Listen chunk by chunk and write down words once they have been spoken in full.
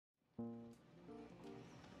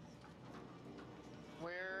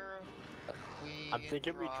I'm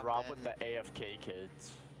thinking we drop with the AFK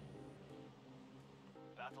kids.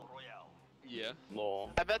 Battle Royale. Yeah.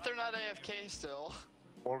 Lol. I bet they're not AFK still.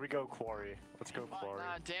 Or we go quarry. Let's go quarry.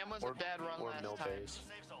 Nah, damn was a bad run or last mill time. base.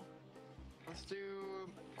 Safe zone. Let's do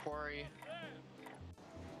quarry.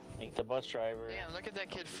 Like the bus driver. Damn, look at that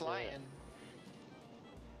kid flying.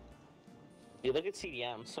 Dude, look at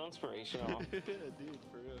CDM. So inspirational. Dude,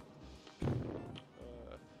 for real.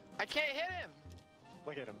 I can't hit him.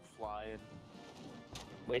 Look at him flying.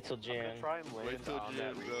 Wait till I'm June. gonna try and land Wait till on June,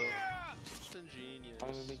 that. bro. It's ingenious. I'm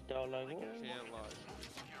a big dog like Can't lie.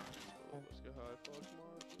 Let's go high, fuck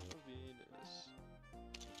Mars, Venus.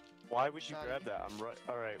 Why would you Not grab me. that? I'm right.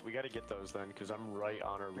 All right, we gotta get those then, cause I'm right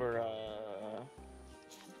on our. We're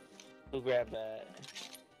who grabbed that?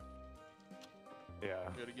 Yeah.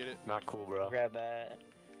 Gotta get it. Not cool, bro. Grab that.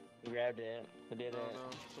 We grabbed it. We did Oh it. no,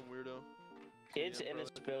 some weirdo. Kids Yeah, in bro.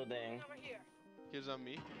 this building. Kids on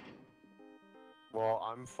me. Well,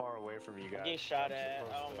 I'm far away from you I'm guys. getting shot I'm at.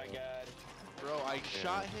 supposed Oh to- my god. Bro, I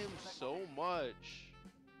shot him so much.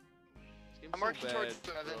 This game's I'm so working bad, towards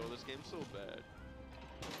 7. bro. This game's so bad.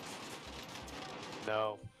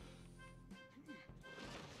 No.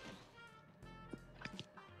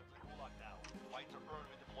 Gulag now. Fights are earned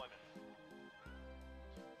with deployment.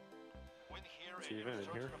 Win here Is and he you even in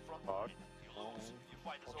return here? to the front Fog? line. You lose, you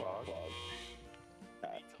fight as Fog? over.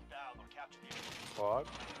 Beat them down or capture the enemy. Fog?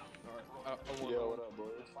 Alright, Yo, what up,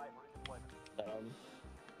 boys? Fight for deployment.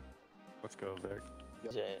 Let's go, Vic.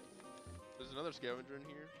 Is it? There's another scavenger in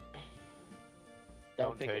here.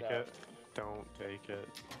 Don't pick take it. it. Up. Don't take it.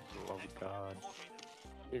 For the love of God.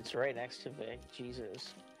 It's right next to Vic.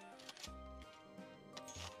 Jesus.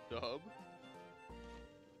 Dub.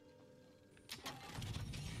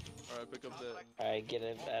 Alright, pick up that. Alright, get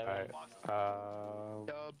it. Alright.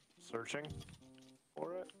 Dub. Searching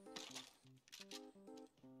for it.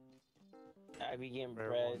 I be getting Where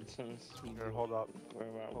bread one? since we Here, hold up. we're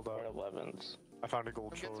around Hold up. 11s. I found a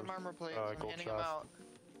gold Come get sword. some armor plates. I'm gold handing them chest. out.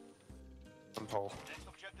 I'm tall. Next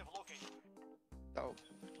objective located. Oh.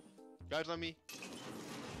 Guys on me.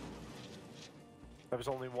 There was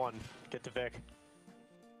only one. Get to Vic.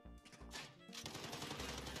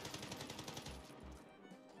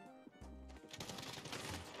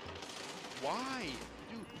 Why?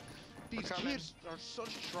 Dude, these We're coming. kids are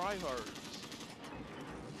such tryhards.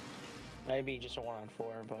 Maybe just a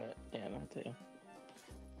 1-on-4, but yeah, not two.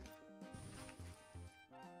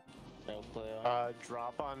 No clue.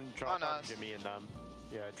 Drop on On us. Jimmy and them.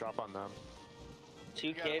 Yeah, drop on them. Two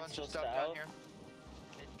We got a kids bunch still of stuff down south. here.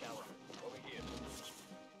 Tower. Over here.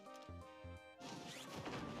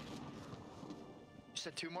 You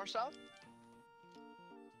said 2 more south?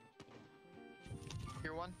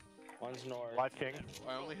 Here one. One's north. Live King.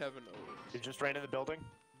 I only have an He just ran in the building.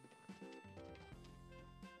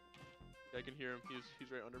 I can hear him. He's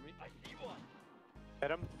right under me. I see one.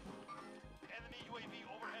 Hit him. Enemy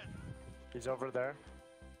UAV overhead. He's over there.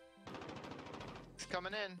 He's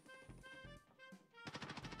coming in.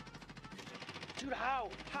 Dude, how?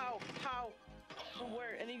 From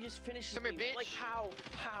where? And he just finishes Come here, me. bitch. Like how?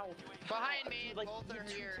 Behind me. Dude, like Both you are get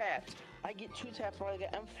 2 here. taps. I get 2 taps while I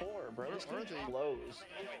get M4, bro. This Where are game they? blows.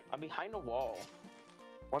 I'm behind a wall.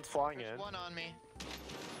 One's flying There's in. one on me.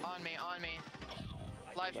 On me.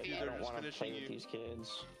 Live But feed. I they're don't just want to finishing play with you. these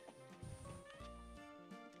kids.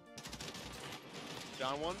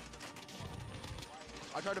 Down one.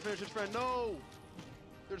 I tried to finish his friend. No!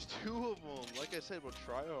 There's 2 of them. Like I said, about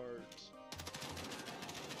tryhards.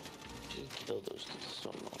 Just kill those kids so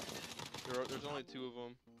much. There's only 2 of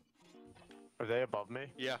them. Are they above me?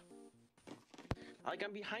 Yeah. Like,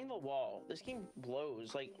 I'm behind the wall. This game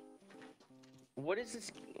blows. Like, what is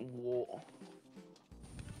this wall?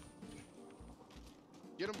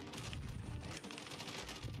 Get him.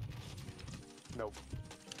 Nope.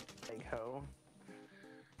 Like, ho.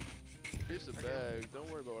 Here's the bag. Don't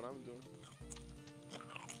worry about what I'm doing.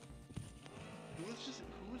 Who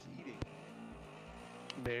was eating?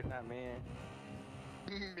 Me. Not me.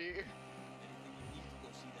 Me.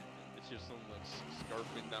 It's just some like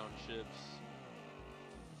scarfing down chips.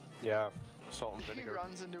 Yeah. Salt and He vinegar.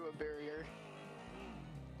 runs into a barrier.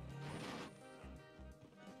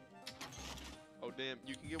 Oh damn,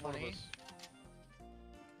 you can get one of Funny. us.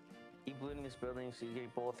 Keep looting this building so you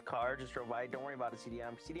get both cars. Just drove by. Don't worry about it,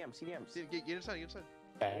 CDM. Get inside, get inside.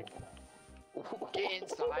 Bag. Get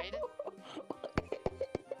inside.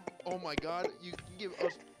 Oh my god, you can give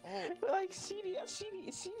us. Oh, Like, CDM,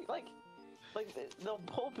 like the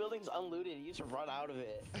whole building's unlooted. You just run out of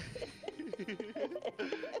it.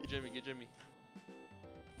 get Jimmy.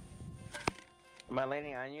 Am I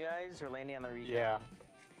landing on you guys or landing on the recon? Yeah.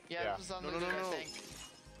 Yeah, Yeah. this is on No, the no, I no. think.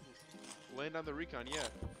 Land on the recon, yeah.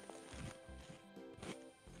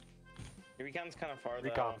 Your recon's kind of far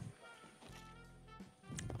Recon. though.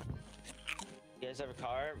 You guys have a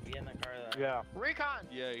car? Get in the car then. Yeah. Recon!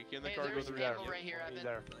 Yeah, you get in the Hey, car, go there's through there. ammo right here, He's Evan.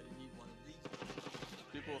 there.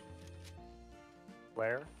 People.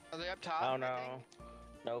 Where? Are they up top? I don't I know.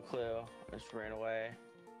 think? No clue. I just ran away.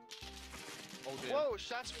 Oh, damn. Whoa,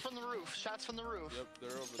 shots from the roof. Shots from the roof. Yep,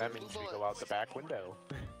 they're over That there. means we go out the back window.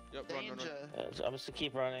 Yep, run, run, run. Danger. So I'm just to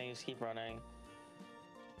keep running. Just keep running.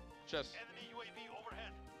 Chest. Enemy UAV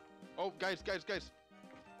overhead. Oh, guys.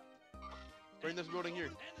 Right in this building here.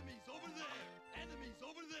 Enemies over there. Enemies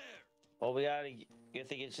over there. Well, we gotta. I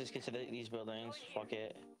think it's just get to these buildings. Fuck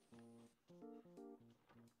it.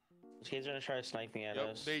 These kids are gonna try sniping at Yep,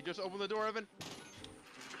 us. they just opened the door, Evan.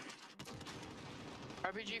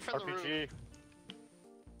 RPG from the roof. RPG.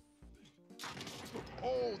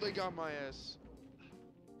 Oh, they got my ass.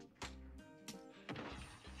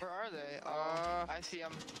 Where are they? Oh, I see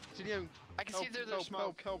them. CDM, I can see through their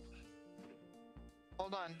smoke. help.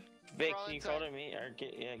 Hold on. Vic, We're all can you inside. call to me or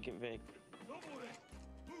get get Vic?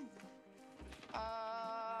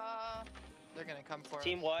 They're gonna come for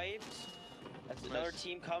Team us. wipes. That's another Nice.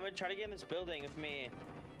 team coming. Try to get in this building with me.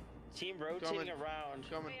 Team rotating Coming. around.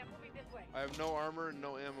 Coming. I have no armor and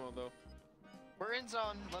no ammo, though. We're in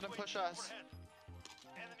zone. Let them push us. Overhead.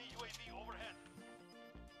 Enemy UAV overhead.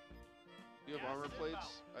 You have Gas armor is plates?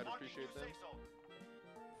 inbound. I'd Marking appreciate new them. safe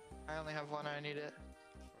zone. I only have one. I need it.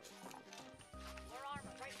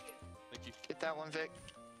 Thank you. Get that one, Vic.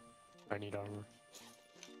 I need armor.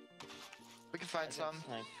 We can find some.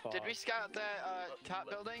 Snipe Did we fuck. scout that top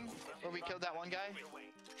building where we killed that one guy?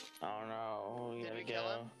 I don't know. We Did gotta we kill go.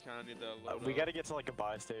 him? Kinda need that load We up. gotta get to like a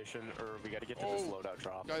buy station, or we gotta get to this Oh, loadout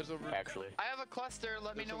drop. Guys over. Actually. I have a cluster.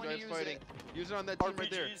 Let me There's know some when you guys use fighting. it. Use it on that team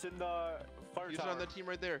right there. RPG's in the fire Use it tower. on that team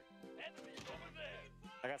right there.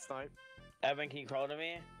 I got sniped. Evan, can you crawl to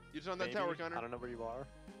me? Use it on that Maybe. tower, I Connor. don't know where you are.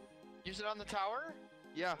 Use it on the tower?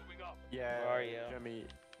 Yeah. Moving up. Yeah. Where are you? Jimmy,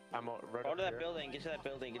 I'm right Crawl up to that here. building. Get to that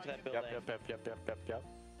building. Get to that building. Yep.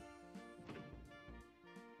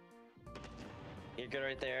 You're good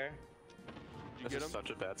right there. Did you This get is him? such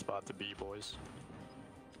a bad spot to be, boys.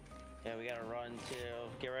 Yeah, we gotta run too.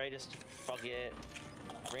 Get ready, just fuck it.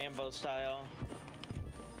 Rambo style.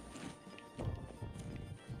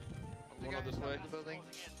 I'm going out this way. The building.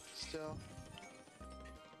 Still.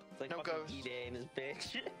 It's like No fucking ghosts. D-Day in this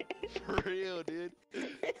bitch. For real, dude.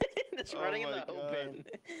 Just Oh running in my the God. open.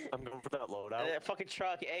 I'm going for that loadout. That fucking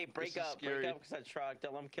truck. Hey, break This is up. scary. Break up because that truck.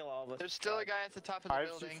 Don't let him kill all of us. There's still a guy at the top of I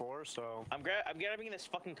the have building. C4, so I'm grabbing this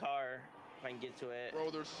fucking car if I can get to it.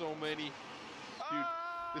 Bro, there's so many. Dude,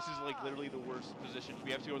 this is like literally the worst position.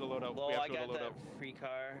 We have to go to the loadout. Lol, We have I to go got to the that loadout. free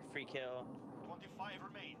car, free kill. 25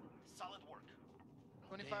 remain. Solid work.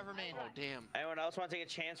 25 remain. Oh, damn. Anyone else want to take a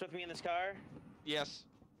chance with me in this car? Yes.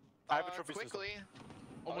 I have a trophy system. Quickly.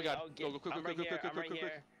 Oh my god. Get, Go, quick. I'm right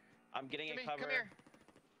here. I'm getting Come a cover. here.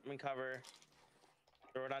 I'm in cover.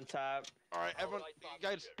 Throw it on top. Alright, everyone.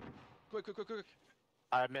 Guys. Quick.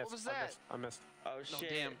 I missed. was I that? missed. I missed. Oh No, shit.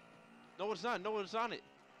 damn. No, it's not. No, it's on it.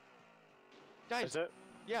 Guys. Is it?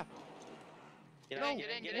 Yeah. Get No, in, get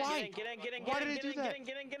in, get why? in, get in, get in, Why get in, did it get do in, that? get in,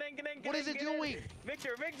 get in, get in, get in, What is it get in. doing?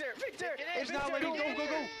 Victor! It's not letting go.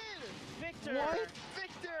 Go. Victor! What?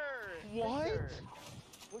 Victor! What? Victor.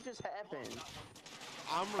 What just happened?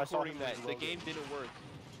 I'm I saw recording him that. The reload. game didn't work.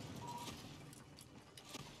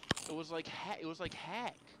 It was like hack.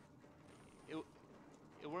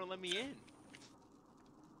 It wouldn't let me in.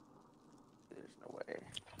 There's no way.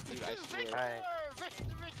 Dude, I swear. Alright. Victor!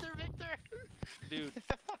 Dude,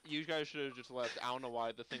 you guys should have just left. I don't know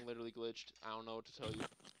why the thing literally glitched. I don't know what to tell you.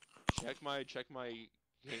 Check my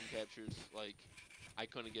game captures. Like, I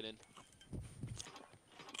couldn't get in.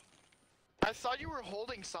 I thought you were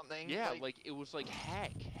holding something. Yeah, like it was like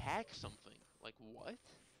hack something. Like what?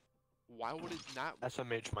 Why would it not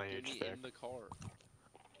SMH my get age me there. in the car?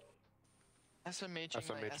 SMHing my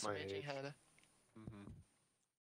SMH my SMHing age. head.